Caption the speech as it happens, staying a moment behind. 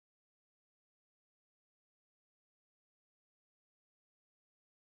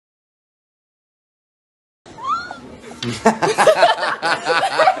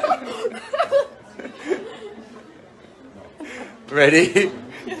Ready?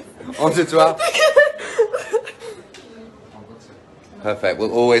 On to 12. Perfect.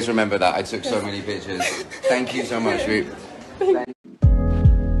 We'll always remember that. I took so many pictures. Thank you so much, Ruth. I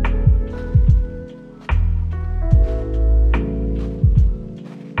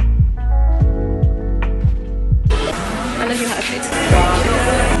love your outfit.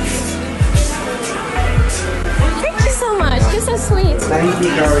 Thank you so much. You're so sweet. Thank you,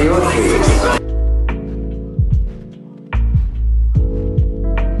 karaoke.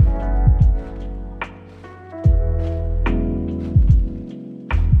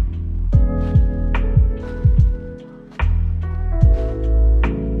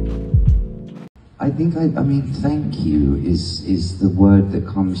 I mean, thank you is the word that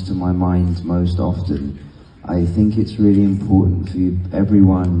comes to my mind most often. I think it's really important for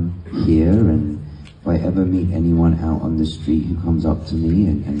everyone here, and if I ever meet anyone out on the street who comes up to me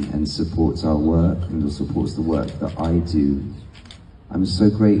and supports our work and supports the work that I do, I'm so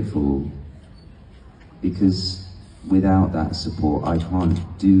grateful, because without that support I can't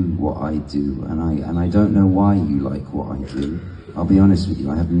do what I do, and I don't know why you like what I do. I'll be honest with you,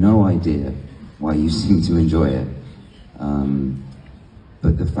 I have no idea why you seem to enjoy it,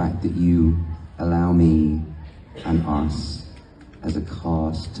 but the fact that you allow me and us as a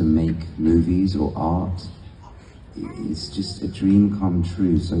cast to make movies or art, it's just a dream come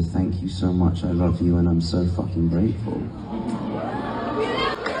true. So thank you so much. I love you and I'm so fucking grateful.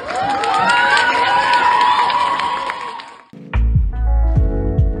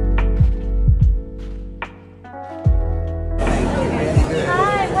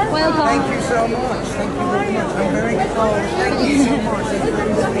 Thank you so much. Thank you very much. I'm very cold. Thank you so much. That's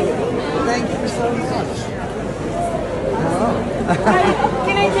very sweet. Thank you so much. Hello.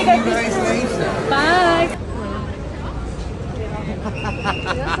 Can I take a picture? Bye.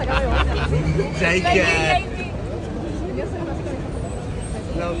 Take care.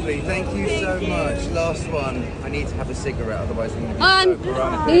 Lovely. Thank you so much. Last one. I need to have a cigarette, otherwise I'm going to be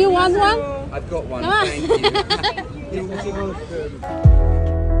so Do you want one? I've got one. Thank you. You're welcome.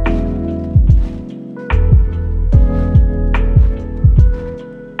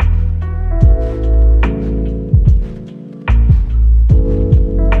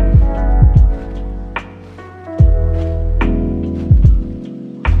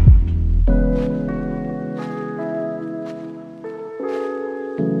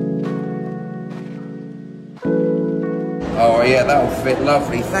 Oh yeah, that will fit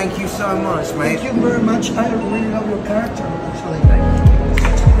lovely. Thank you so much, mate. Thank you very much. I really love your character, actually.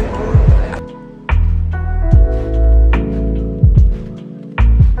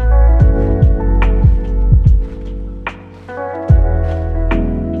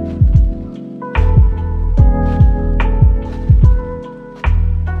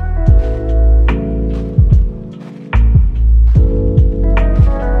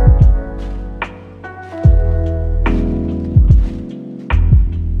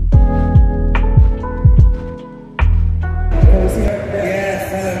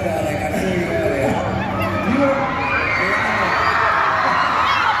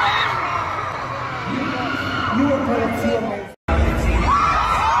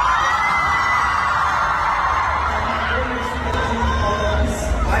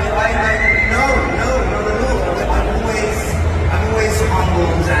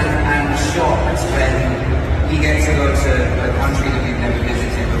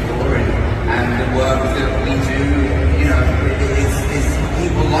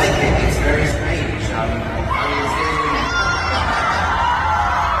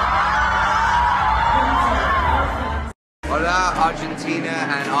 Argentina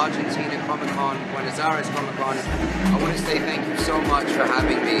and Argentina Comic-Con, Buenos Aires Comic-Con. I want to say thank you so much for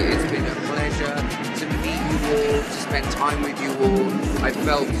having me. It's been a pleasure to meet you all, to spend time with you all. I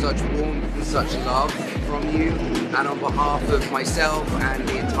felt such warmth and such love from you, and on behalf of myself and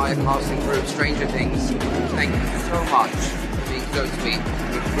the entire casting crew of Stranger Things, thank you so much for being so sweet.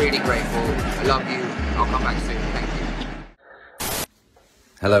 We're really grateful. I love you. I'll come back soon. Thank you.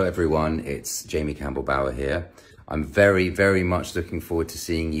 Hello everyone, it's Jamie Campbell Bower here. I'm very, very much looking forward to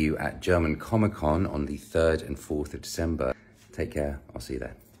seeing you at German Comic-Con on the 3rd and 4th of December. Take care, I'll see you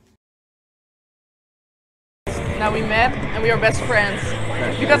there. Now we met and we are best friends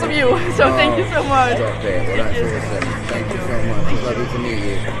because of you, so thank you so much. Stop it. Well, that's awesome. Thank you so much. It's lovely to meet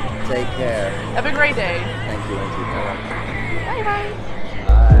you. Take care. Have a great day. Thank you. Bye bye.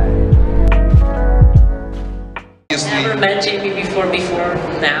 Never met Jamie before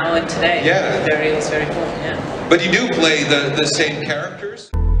now and today. Yeah. It was very cool, yeah. But you do play the same characters?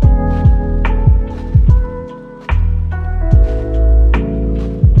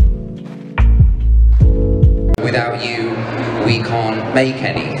 without you, we can't make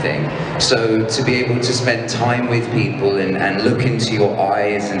anything. So to be able to spend time with people and look into your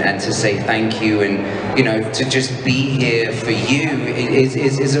eyes and to say thank you, and you know, to just be here for you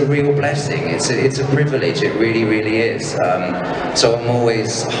is a real blessing. It's a privilege. It really, really is. So I'm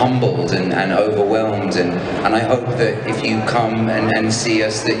always humbled and overwhelmed, and I hope that if you come and see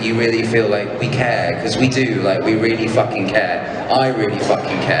us, that you really feel like we care, because we do. Like, we really fucking care. I really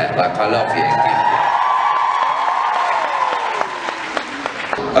fucking care. Like, I love you. Thank you.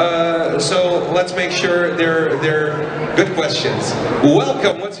 So let's make sure they're good questions.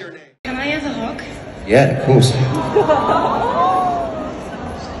 Welcome. What's your name? Can I have a hug? Yeah, of course.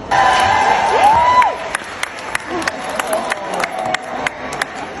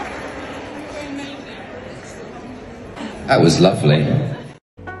 That was lovely.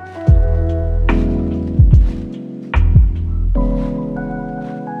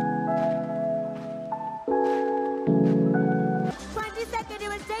 22nd, it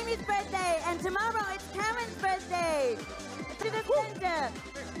was Jamie's birthday, and tomorrow it's Karen's birthday. To the center,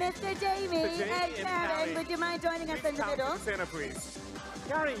 Mr. Jamie and Karen, would you mind joining us in the middle? Center, please.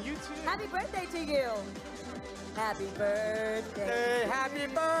 Karen, you too. Happy birthday to you. Happy birthday. Happy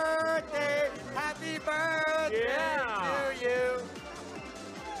birthday. Happy birthday to you.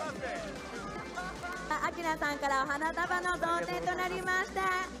 Akira さんからお花束の贈呈となりました。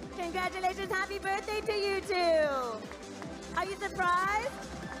Congratulations, happy birthday to you too. Are you surprised?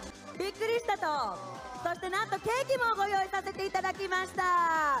 びっくりしたと。そしてなんとケーキもご用意させていただきまし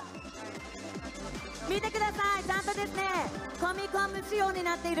た。見てください、ちゃんとですね、コミコン仕様に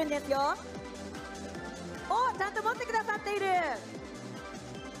なっているんですよ。お、ちゃんと持ってくださっている。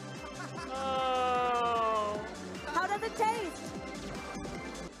How does it taste?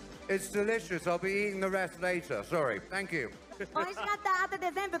 It's delicious. I'll be eating the rest later. Sorry. Thank you. 美味しかった。後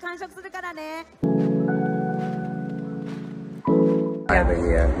で全部完食するからね。Over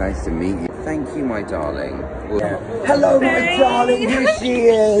here. Nice to meet you. Thank you, my darling. Hello, my darling. Here she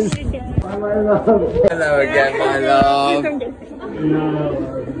is. Hello again, my love.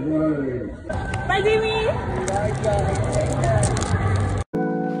 Bye, Jamie.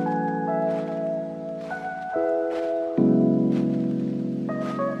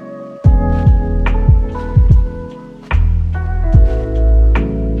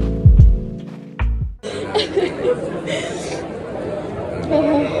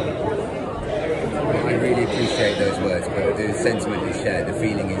 I really appreciate those words, but the sentiment is shared. The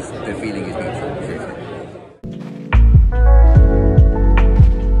feeling is mutual. Seriously.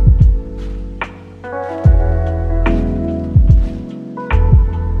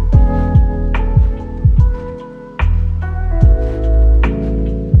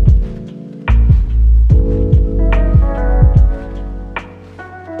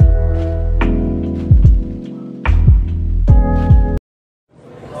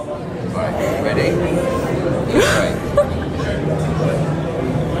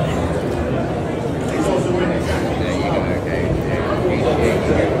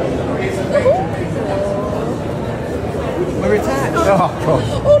 We're attached. Oh, God.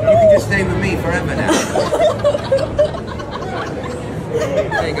 You can just stay with me forever now.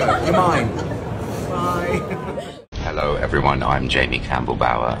 There you go. You're mine. Bye. Hello, everyone. I'm Jamie Campbell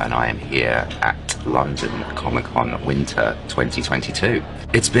Bower, and I am here at London Comic-Con Winter 2022.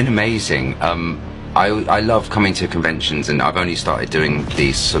 It's been amazing. I love coming to conventions, and I've only started doing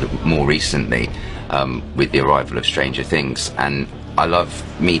these sort of more recently with the arrival of Stranger Things, and I love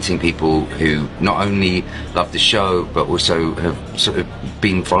meeting people who not only love the show but also have sort of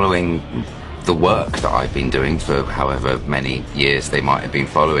been following the work that I've been doing for however many years they might have been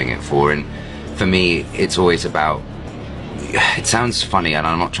following it for. And for me, it's always about, it sounds funny and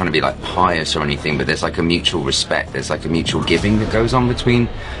I'm not trying to be like pious or anything, but there's like a mutual respect, there's like a mutual giving that goes on between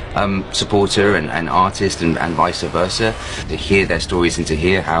supporter and artist and vice versa. To hear their stories and to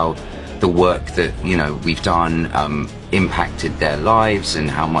hear how the work that, you know, we've done impacted their lives and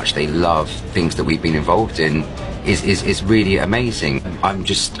how much they love things that we've been involved in is really amazing. I'm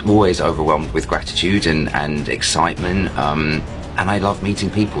just always overwhelmed with gratitude and excitement, and I love meeting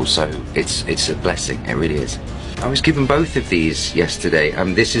people, so it's a blessing, it really is. I was given both of these yesterday.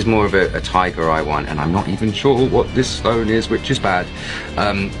 This is more of a tiger eye one, and I'm not even sure what this stone is, which is bad.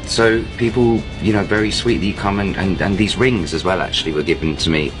 So people, you know, very sweetly come and these rings as well actually were given to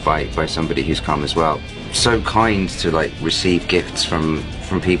me by somebody who's come as well. So kind to like receive gifts from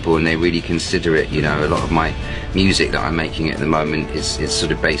people, and they really consider it. You know, a lot of my music that I'm making at the moment is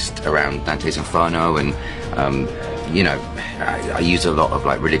sort of based around Dante's Inferno, and you know, I use a lot of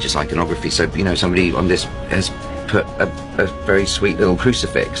like religious iconography, so you know, somebody on this has put a very sweet little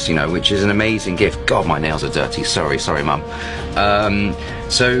crucifix, you know, which is an amazing gift. God, my nails are dirty. Sorry, Mum.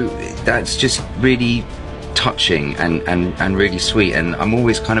 So that's just really touching and really sweet, and I'm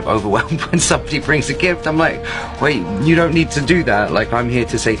always kind of overwhelmed when somebody brings a gift. I'm like, wait, you don't need to do that. Like, I'm here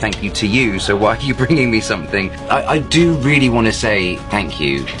to say thank you to you, so why are you bringing me something? I do really want to say thank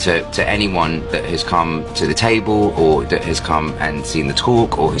you to anyone that has come to the table, or that has come and seen the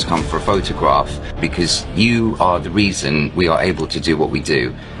talk, or has come for a photograph, because you are the reason we are able to do what we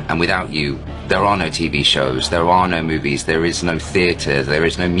do. And without you, there are no TV shows, there are no movies, there is no theatre, there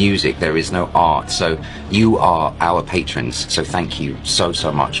is no music, there is no art. So you are our patrons. So thank you so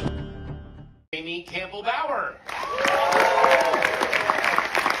much. Jamie Campbell Bauer.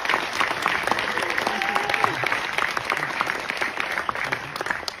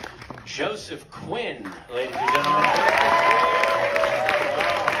 Joseph Quinn, ladies and gentlemen.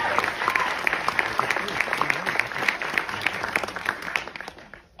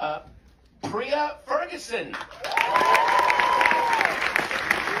 Priya Ferguson.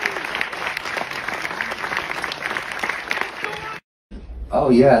 Oh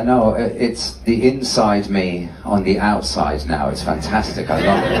yeah, no, it's the inside me on the outside now. It's fantastic. I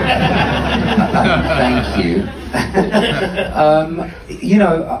love it. Thank you. You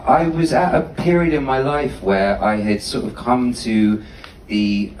know, I was at a period in my life where I had sort of come to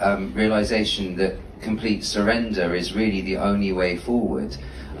the realization that complete surrender is really the only way forward.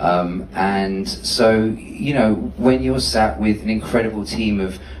 And so, you know, when you're sat with an incredible team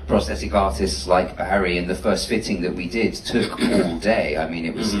of prosthetic artists like Barry, and the first fitting that we did took all day. I mean,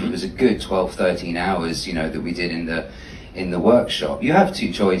 it was a good 12-13 hours, you know, that we did in the workshop. You have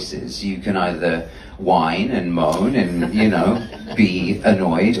two choices. You can either whine and moan and, you know, be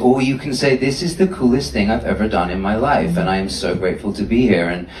annoyed, or you can say, this is the coolest thing I've ever done in my life, and I am so grateful to be here.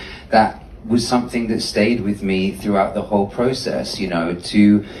 And that was something that stayed with me throughout the whole process, you know,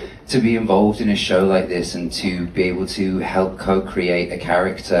 to be involved in a show like this, and to be able to help co-create a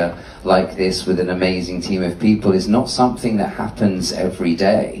character like this with an amazing team of people is not something that happens every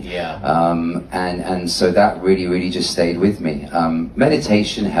day. Yeah. And so that really just stayed with me.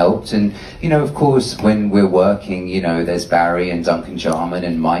 Meditation helped, and, you know, of course, when we're working, you know, there's Barry and Duncan Jarman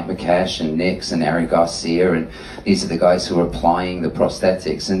and Mike McKesh and Nix and Eric Garcia, and these are the guys who are applying the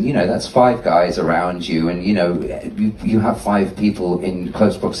prosthetics, and, you know, that's 5 guys around you, and, you know, you have 5 people in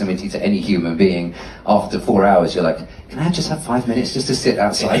close proximity to any human being. After 4 hours, you're like, can I just have 5 minutes just to sit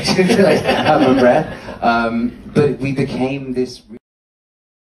outside to have a breath? But we became this.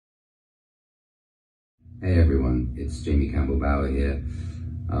 Hey everyone, it's Jamie Campbell Bauer here.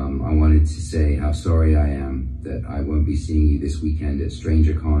 I wanted to say how sorry I am that I won't be seeing you this weekend at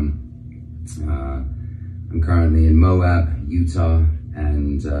StrangerCon. I'm currently in Moab, Utah,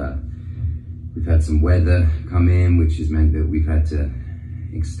 and we've had some weather come in, which has meant that we've had to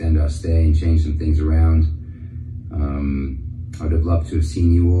extend our stay and change some things around. I would have loved to have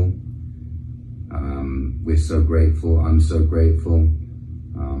seen you all. We're so grateful. I'm so grateful.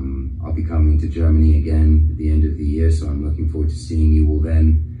 I'll be coming to Germany again at the end of the year, so I'm looking forward to seeing you all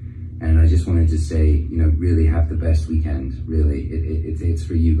then. And I just wanted to say, you know, really have the best weekend. Really, it's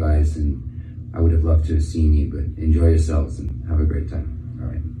for you guys, and I would have loved to have seen you, but enjoy yourselves and have a great time. All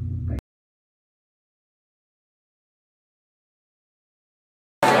right.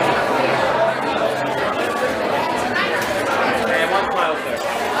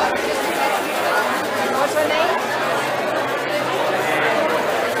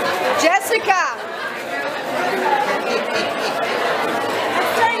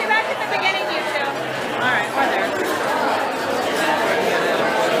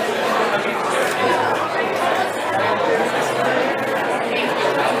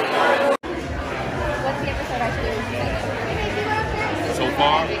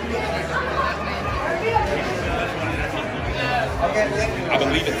 I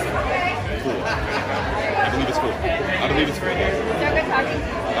believe it's cool. I believe it's cool. I believe it's cool. So good talking.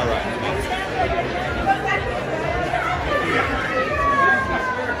 All right.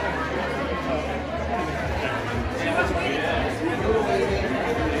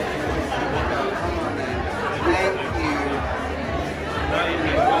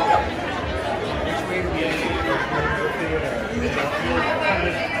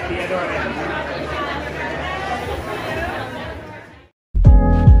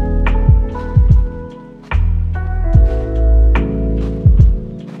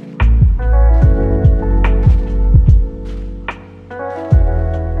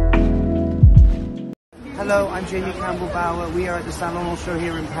 Hello, I'm Jamie Campbell Bauer. We are at the Saint Laurent show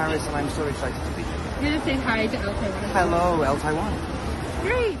here in Paris, and I'm so excited to be here. You're gonna say hi to El Taiwan. Hello, El Taiwan.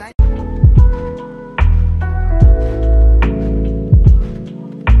 Great.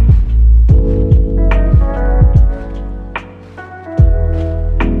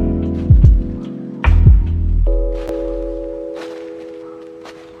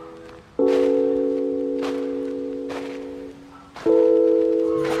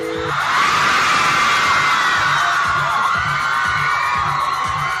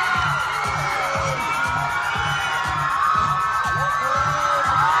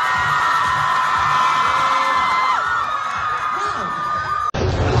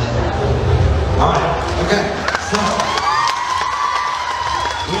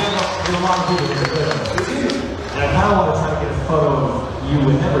 a lot of people that play on this. And I kind of want to try to get a photo of you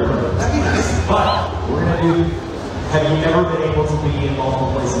with everybody. That'd be nice. But we're going to do, have you ever been able to be in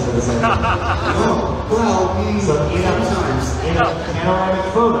multiple places at the same time? Well, so in a panoramic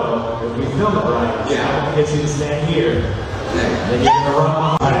photo, if we film it right, I'm going to get you to stand here. Then you're going to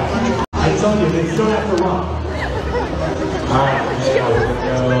run behind. I told you, you don't have to run. Alright, we're going to go,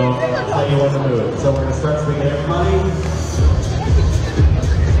 I'll tell you when to move. So we're going to start speaking to everybody.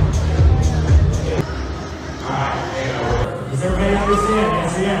 Alright, does everybody understand?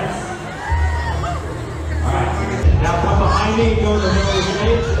 Yes. Alright, now come behind me and go to the middle of the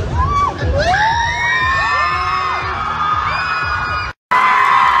stage.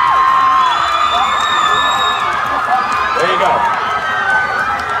 There you go.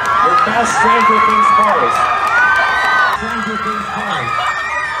 Your best Stranger Things pose. Stranger Things pose.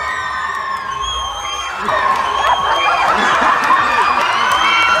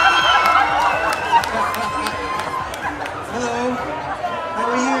 Hello. How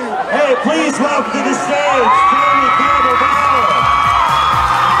are you? Hey, please welcome to the stage, Jamie Campbell Bauer.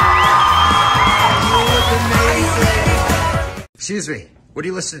 Excuse me. What are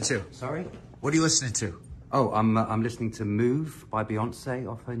you listening to? Sorry? What are you listening to? Oh, I'm listening to Move by Beyonce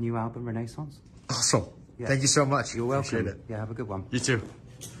off her new album, Renaissance. Awesome. Yeah. Thank you so much. You're welcome. Appreciate it. Yeah, have a good one. You too.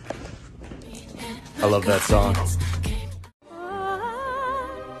 I love that song.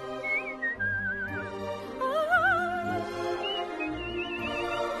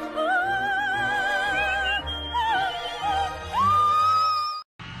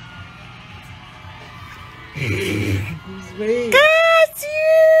 It's me. That's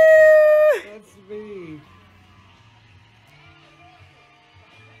you! That's me.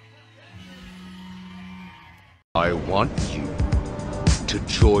 I want you to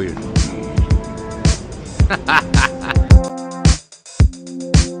join me.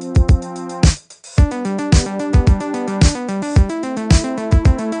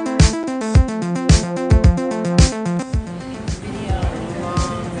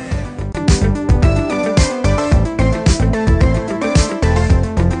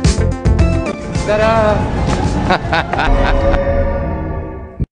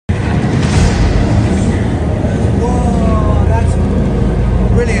 Whoa, that's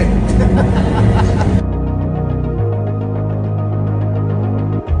brilliant.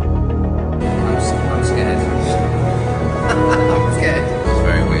 I'm scared. I'm scared. It's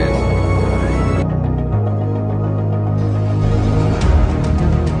very weird.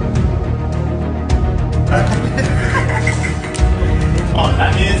 Oh,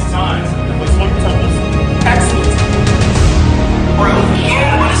 that is time. Let's look at us. Excellent. Bro,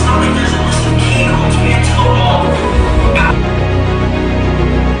 yeah, but it's not like there's a list of key codes we have to go all.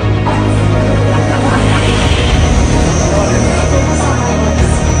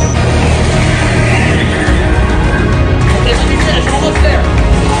 Okay, let me finish. Almost there.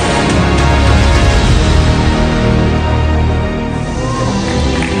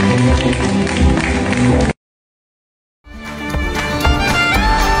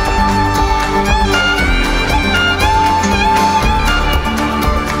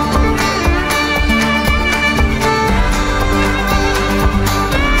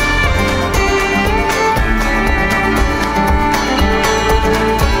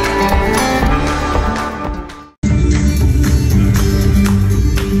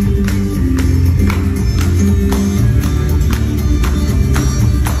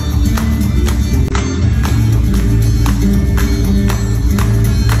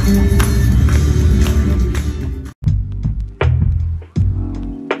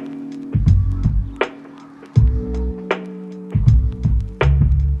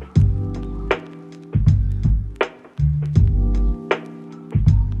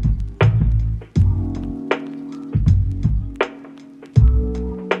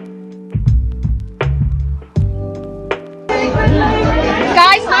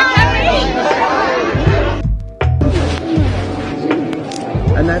 Guys, not happening!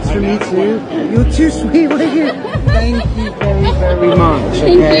 And that's for me too. You're too sweet, Wicked. Thank you very, very much.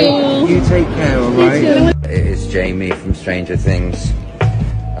 Thank Okay? you. You take care, alright? It is Jamie from Stranger Things,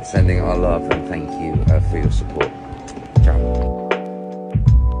 sending our love and thank you for your support. Ciao.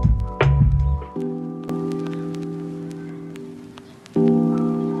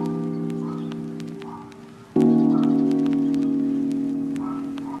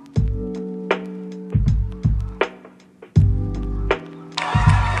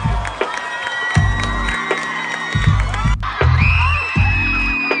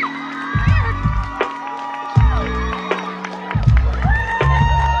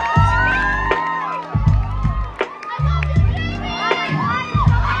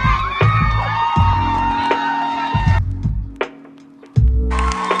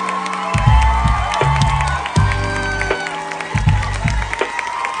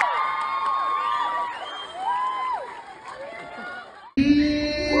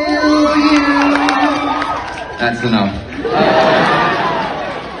 That's enough.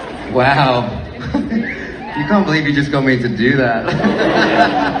 Wow. You can't believe you just got me to do that.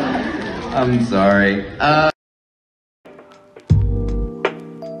 I'm sorry.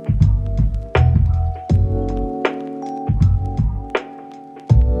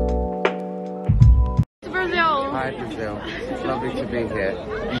 Brazil. Hi Brazil. It's lovely to be here.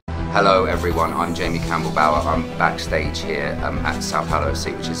 Hello everyone, I'm Jamie Campbell Bauer. I'm backstage here at Sao Paulo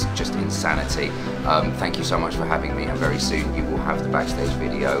FC, which is just insanity. Thank you so much for having me, and very soon you will have the backstage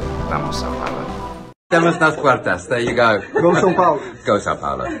video. Vamos Sao Paulo. Estamos nas puertas, there you go. Go Sao Paulo. Go Sao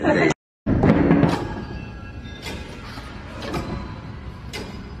Paulo, indeed.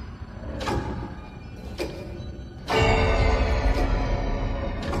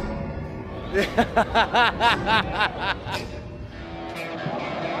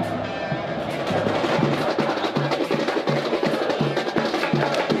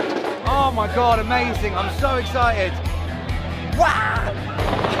 Oh my god, amazing. I'm so excited. Wow!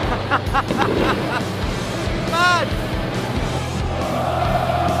 Man!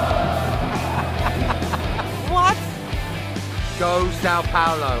 What? Go Sao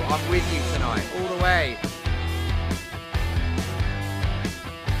Paulo. I'm with you tonight, all the way.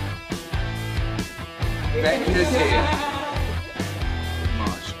 Vector's here.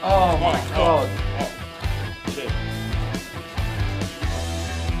 March. Oh my god.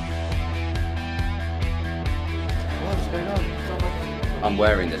 What's going on? I'm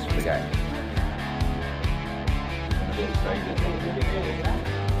wearing this for the game.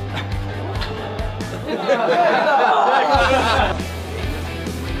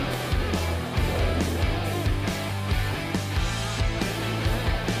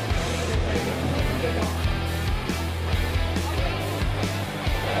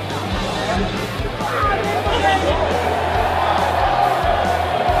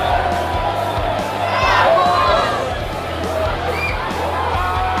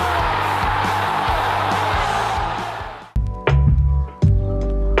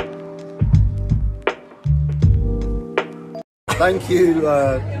 Thank you,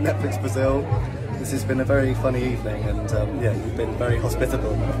 Netflix Brazil. This has been a very funny evening, and yeah, you've been very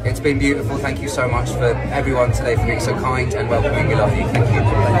hospitable. It's been beautiful. Thank you so much for everyone today for being so kind and welcoming. We love you. Thank you.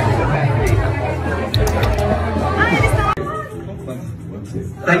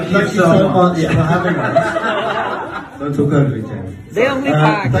 Thank you so much for having us. Don't talk over me, Jamie.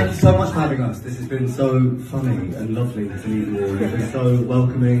 Thank you so much for having us. This has been so funny and lovely to meet you all. You've been so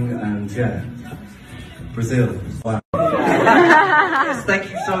welcoming, and yeah, Brazil. Wow. Yes, thank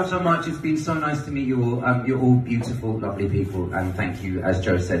you so much. It's been so nice to meet you all. You're all beautiful, lovely people, and thank you, as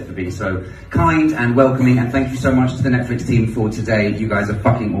Joe said, for being so kind and welcoming. And thank you so much to the Netflix team for today. You guys are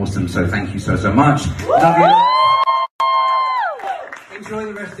fucking awesome. So thank you so much. Love you. Enjoy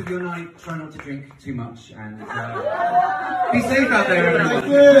the rest of your night. Try not to drink too much, and be safe out there,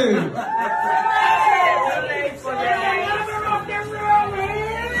 everyone.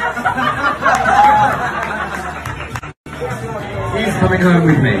 He's coming home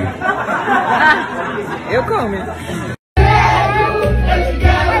with me. Eu como.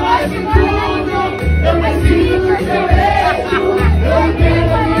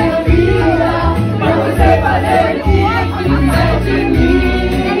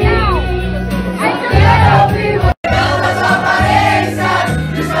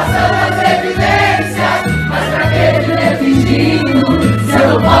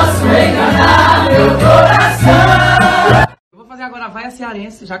 Agora vai a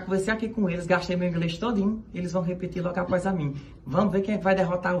cearense, já conversei aqui com eles, gastei meu inglês todinho, eles vão repetir logo após a mim. Vamos ver quem vai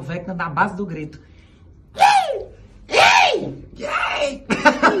derrotar o Vecna na base do grito. Yay! Yay! Yay!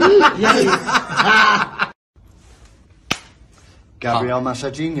 E aí? Gabriel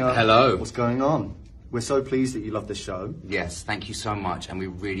Machadinho. Hello. What's going on? We're so pleased that you love the show. Yes, thank you so much, and we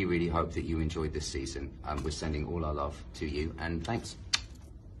really hope that you enjoyed this season. We're sending all our love to you, and thanks.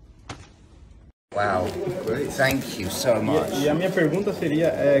 Wow, great. Thank you so much. E a minha pergunta seria,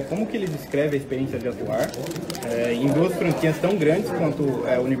 como que ele descreve a experiência de atuar em duas franquias tão grandes quanto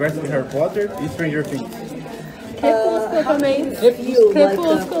o universo de Harry Potter e Stranger Things? Crepúsculo também.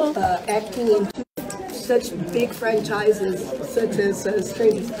 Crepúsculo. Acting in such big franchises such as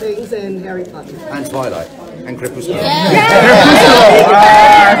Stranger Things and Harry Potter. And Twilight. And Crepúsculo.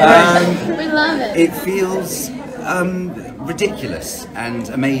 We love it. It feels ridiculous and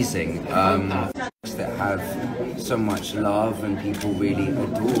amazing. That have so much love and people really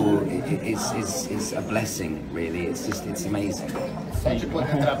adore. It's a blessing, really. It's amazing. Só de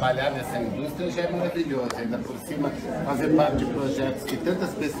poder trabalhar nessa indústria já é maravilhoso. Ainda por cima, fazer parte de projetos que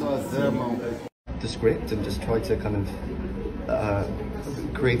tantas pessoas amam. The script and just try to kind of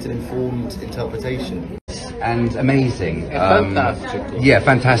create an informed interpretation. and amazing. Fantastical. Yeah,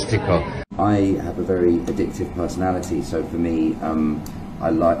 fantastical. I have a very addictive personality, so for me,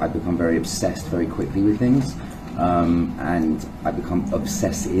 I become very obsessed very quickly with things, and I become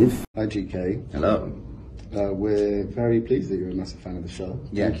obsessive. Hi GK. Hello. We're very pleased that you're a massive fan of the show.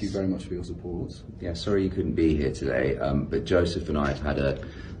 Yes. Thank you very much for your support. Yeah, sorry you couldn't be here today, but Joseph and I have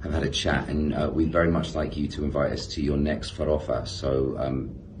had a chat, and we'd very much like you to invite us to your next farofa. So,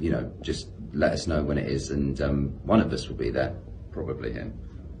 you know, just let us know when it is, and one of us will be there, probably him.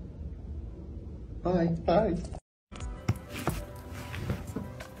 Bye. Bye.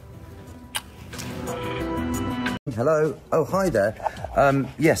 Hello. Oh, hi there.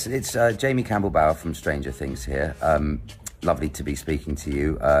 Yes, it's Jamie Campbell Bauer from Stranger Things here. Lovely to be speaking to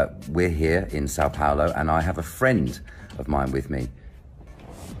you. We're here in Sao Paulo, and I have a friend of mine with me,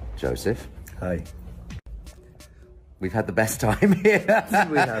 Joseph. Hi. We've had the best time here. We have,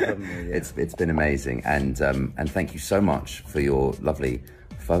 haven't we? Yeah. It's been amazing, and thank you so much for your lovely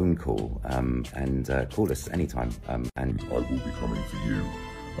phone call. And call us anytime. And I will be coming for you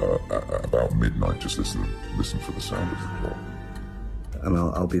at about midnight. Just listen for the sound of the clock. And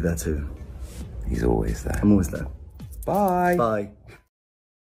I'll be there too. He's always there. I'm always there. Bye. Bye.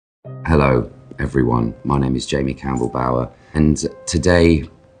 Hello, everyone. My name is Jamie Campbell Bauer, and today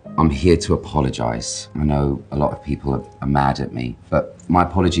I'm here to apologise. I know a lot of people are mad at me, but my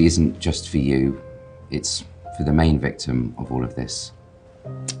apology isn't just for you. It's for the main victim of all of this.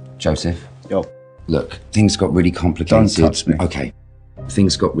 Joseph? Yo. Look, things got really complicated. Don't touch me. Okay.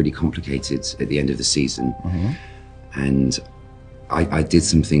 Things got really complicated at the end of the season. Mm-hmm. And I did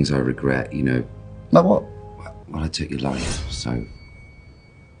some things I regret, you know. Like what? Well, I took your life, so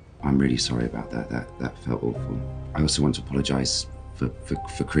I'm really sorry about that. That felt awful. I also want to apologise for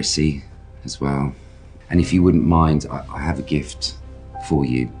Chrissy as well. And if you wouldn't mind, I have a gift for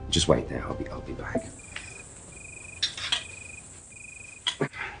you. Just wait there, I'll be back.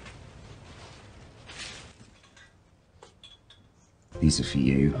 These are for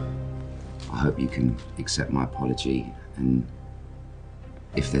you. I hope you can accept my apology, and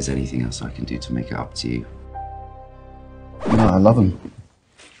if there's anything else I can do to make it up to you. No, I love him.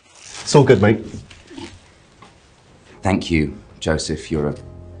 It's all good, mate. Thank you, Joseph. You're a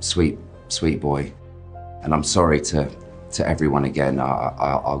sweet, sweet boy. And I'm sorry to everyone again.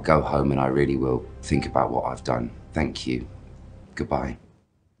 I'll go home and I really will think about what I've done. Thank you. Goodbye.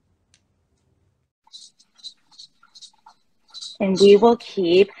 And we will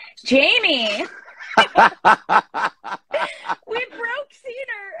keep Jamie. We broke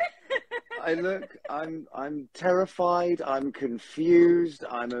Cedar. I'm terrified, I'm confused,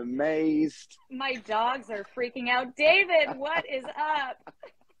 I'm amazed. My dogs are freaking out. David, what is up?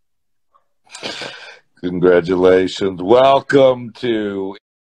 Congratulations. Welcome to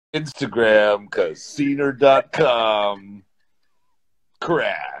Instagram, casino.com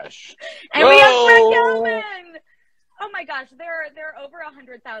crash. And we have Brett Gelman. Oh my gosh, there are over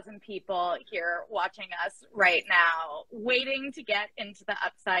 100,000 people here watching us right now, waiting to get into the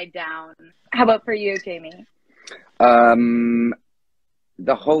Upside Down. How about for you, Jamie? The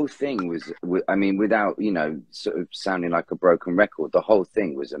whole thing was, I mean, without, you know, sort of sounding like a broken record, the whole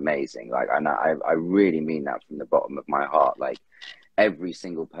thing was amazing. Like, and I really mean that from the bottom of my heart. Like, every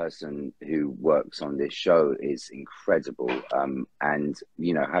single person who works on this show is incredible. And,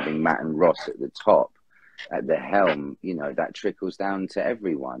 you know, having Matt and Ross at the top, at the helm, you know, that trickles down to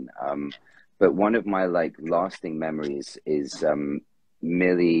everyone. But one of my, like, lasting memories is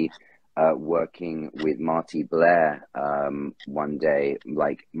Millie working with Marty Blair one day.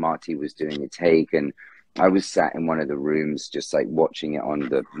 Like, Marty was doing a take and I was sat in one of the rooms just like watching it on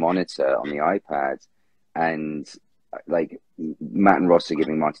the monitor on the iPad, and like Matt and Ross are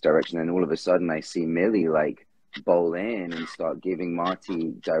giving Marty direction, and all of a sudden I see Millie like bowl in and start giving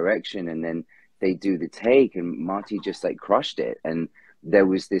Marty direction, and then they do the take and Marty just like crushed it. And there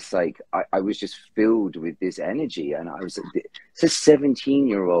was this like, I was just filled with this energy, and I was like, it's a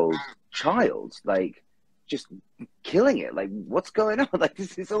 17-year-old child, like just killing it. Like, what's going on? Like,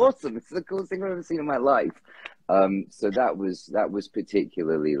 this is awesome. It's the coolest thing I've ever seen in my life. So that was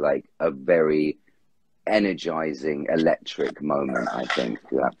particularly like a very energizing, electric moment, I think,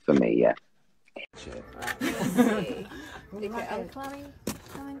 for me, yeah. Okay, I'm coming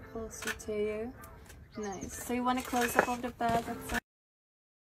closer to you. Nice. So you want to close up of the bed? That's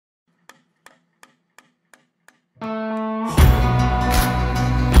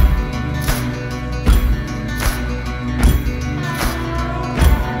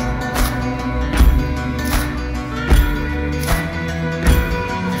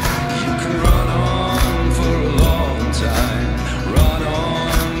Run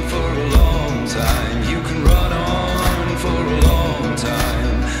on for a long time. You can run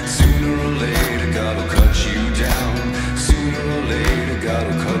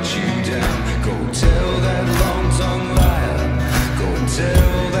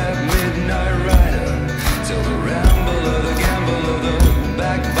Tell that midnight rider, tell the rambler, the gambler, the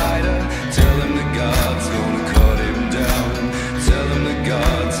backbiter, tell him the God's gonna cut him down. Tell him the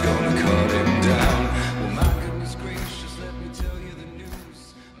God's gonna cut him down. Well, my goodness gracious, let me tell you the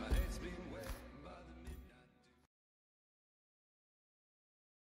news. My head's been wet by the midnight.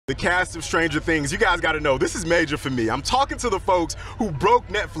 The cast of Stranger Things, you guys gotta know, this is major for me. I'm talking to the folks who broke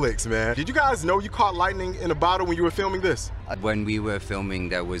Netflix, man. Did you guys know you caught lightning in a bottle when you were filming this? When we were filming,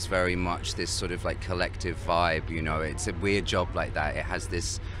 there was very much this sort of like collective vibe, you know. It's a weird job like that. It has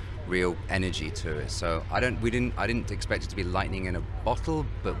this real energy to it. So I didn't expect it to be lightning in a bottle,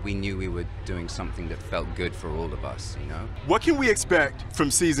 but we knew we were doing something that felt good for all of us, you know. What can we expect from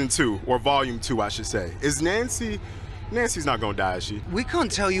season 2, or volume 2, I should say? Is Nancy's not gonna die, is she? We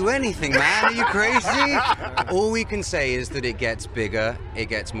can't tell you anything, man. Are you crazy? All we can say is that it gets bigger, it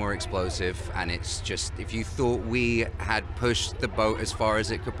gets more explosive, and it's just, if you thought we had pushed the boat as far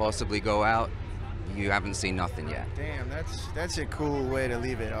as it could possibly go out, you haven't seen nothing yet. Damn, that's a cool way to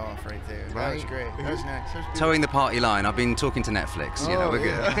leave it off right there. Right? That was great. That was nice. Towing the party line. I've been talking to Netflix, you know, we're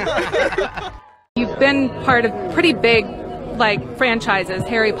good. You've been part of pretty big, like, franchises,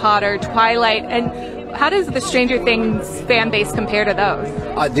 Harry Potter, Twilight, and how does the Stranger Things fan base compare to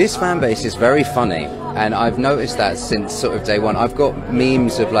those? This fan base is very funny, and I've noticed that since sort of day one. I've got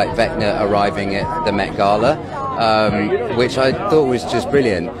memes of like Vecna arriving at the Met Gala, which I thought was just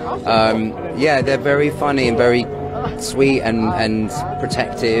brilliant. Yeah, they're very funny and very sweet and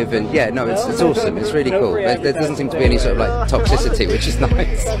protective, and yeah, no, it's awesome. It's really cool. There doesn't seem to be any sort of like toxicity, which is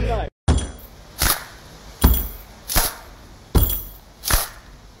nice.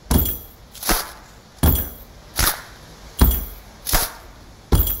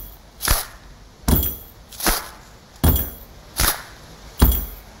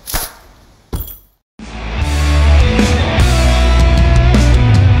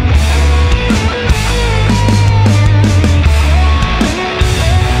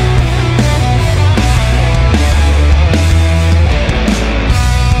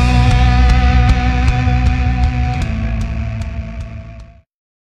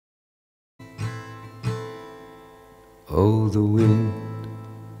 Oh, the wind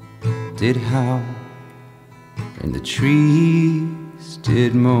did howl, and the trees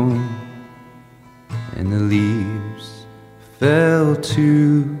did moan, and the leaves fell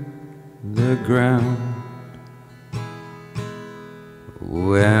to the ground,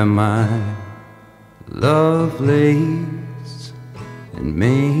 where my love lays and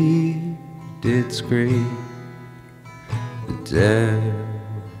made its grave. The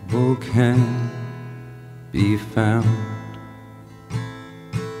devil can be found.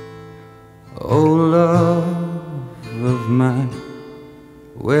 Oh, love of mine,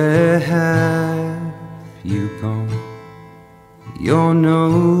 where have you gone? You're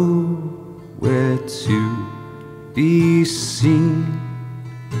nowhere to be seen.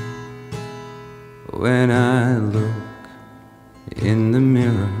 When I look in the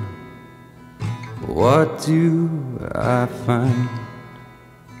mirror, what do I find?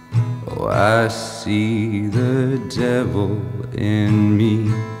 Oh, I see the devil in me.